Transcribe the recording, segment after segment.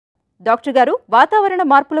Doctor గారు, వాతావరణ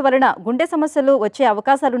మార్పుల వలన గుండె సమస్యలు వచ్చే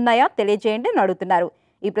అవకాశాలున్నాయా తెలియజేయండి అని అడుగుతున్నారు.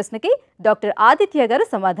 ఈ ప్రశ్నకి డాక్టర్ ఆదిత్య గారు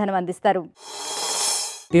సమాధానం అందిస్తారు.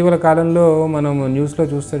 ఇటీవల కాలంలో మనం న్యూస్లో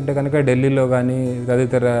చూస్తుంటే కనుక ఢిల్లీలో కానీ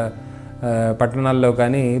తదితర పట్టణాల్లో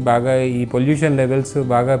కానీ బాగా ఈ పొల్యూషన్ లెవెల్స్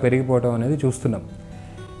బాగా పెరిగిపోవడం అనేది చూస్తున్నాం.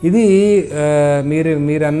 ఇది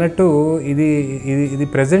మీరు అన్నట్టు ఇది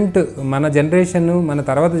ప్రజెంట్ మన జనరేషన్, మన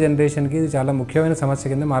తర్వాత జనరేషన్కి ఇది చాలా ముఖ్యమైన సమస్య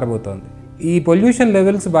కింద మారబోతోంది. ఈ పొల్యూషన్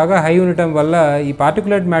లెవెల్స్ బాగా హై ఉండటం వల్ల ఈ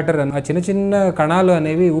పార్టికులేట్ మ్యాటర్ ఆ చిన్న చిన్న కణాలు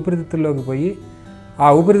అనేవి ఊపిరితిత్తుల్లోకి పోయి ఆ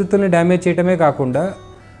ఊపిరితిత్తుల్ని డ్యామేజ్ చేయటమే కాకుండా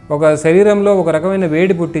ఒక శరీరంలో ఒక రకమైన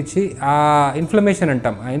వేడి పుట్టించి ఆ ఇన్ఫ్లమేషన్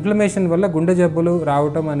అంటాం. ఆ ఇన్ఫ్లమేషన్ వల్ల గుండె జబ్బులు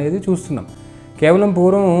రావటం అనేది చూస్తున్నాం. కేవలం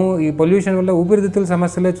పూర్వం ఈ పొల్యూషన్ వల్ల ఊపిరితిత్తుల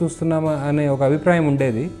సమస్యలే చూస్తున్నాం అనే ఒక అభిప్రాయం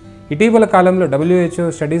ఉండేది. ఇటీవల కాలంలో WHO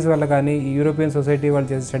స్టడీస్ వల్ల కానీ, ఈ యూరోపియన్ సొసైటీ వాళ్ళు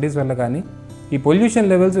చేసే స్టడీస్ వల్ల కానీ ఈ పొల్యూషన్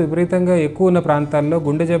లెవెల్స్ విపరీతంగా ఎక్కువ ఉన్న ప్రాంతాల్లో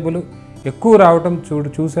గుండె జబ్బులు ఎక్కువ రావటం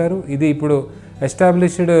చూశారు. ఇది ఇప్పుడు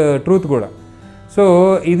ఎస్టాబ్లిష్డ్ ట్రూత్ కూడా. సో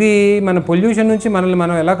ఇది మన పొల్యూషన్ నుంచి మనల్ని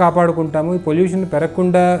మనం ఎలా కాపాడుకుంటాము, ఈ పొల్యూషన్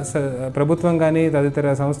పెరగకుండా ప్రభుత్వం కానీ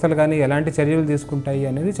తదితర సంస్థలు కానీ ఎలాంటి చర్యలు తీసుకుంటాయి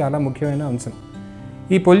అనేది చాలా ముఖ్యమైన అంశం.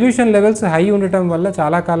 ఈ పొల్యూషన్ లెవెల్స్ హై ఉండటం వల్ల,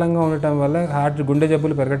 చాలా కాలంగా ఉండటం వల్ల గుండె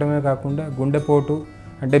జబ్బులు పెరగటమే కాకుండా గుండెపోటు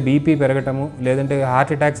అంటే బీపీ పెరగటము, లేదంటే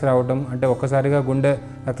హార్ట్ అటాక్స్ రావటం, అంటే ఒక్కసారిగా గుండె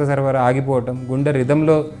రక్త సరఫరా ఆగిపోవటం, గుండె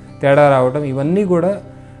రిథంలో తేడా రావటం, ఇవన్నీ కూడా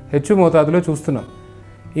హెచ్చు మోతాదులో చూస్తున్నాం.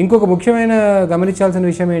 ఇంకొక ముఖ్యమైన గమనించాల్సిన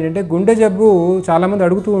విషయం ఏంటంటే, గుండె జబ్బు చాలామంది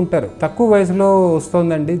అడుగుతూ ఉంటారు, తక్కువ వయసులో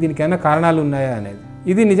వస్తుందండి, దీనికి ఏమైనా కారణాలు ఉన్నాయా అనేది.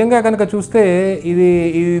 ఇది నిజంగా కనుక చూస్తే ఇది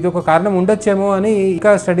ఒక కారణం ఉండొచ్చేమో అని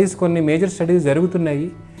ఇంకా స్టడీస్, కొన్ని మేజర్ స్టడీస్ జరుగుతున్నాయి.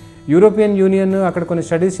 యూరోపియన్ యూనియన్ అక్కడ కొన్ని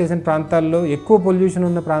స్టడీస్ చేసిన ప్రాంతాల్లో, ఎక్కువ పొల్యూషన్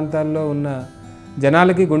ఉన్న ప్రాంతాల్లో ఉన్న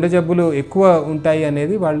జనాలకి గుండె జబ్బులు ఎక్కువ ఉంటాయి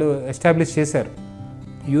అనేది వాళ్ళు ఎస్టాబ్లిష్ చేశారు.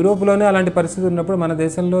 యూరోప్లోనే అలాంటి పరిస్థితి ఉన్నప్పుడు మన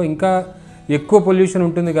దేశంలో ఇంకా ఎక్కువ పొల్యూషన్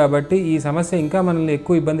ఉంటుంది కాబట్టి ఈ సమస్య ఇంకా మనల్ని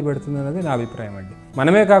ఎక్కువ ఇబ్బంది పెడుతుంది అనేది నా అభిప్రాయం అండి.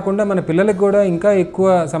 మనమే కాకుండా మన పిల్లలకు కూడా ఇంకా ఎక్కువ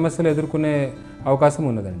సమస్యలు ఎదుర్కొనే అవకాశం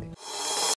ఉన్నదండి.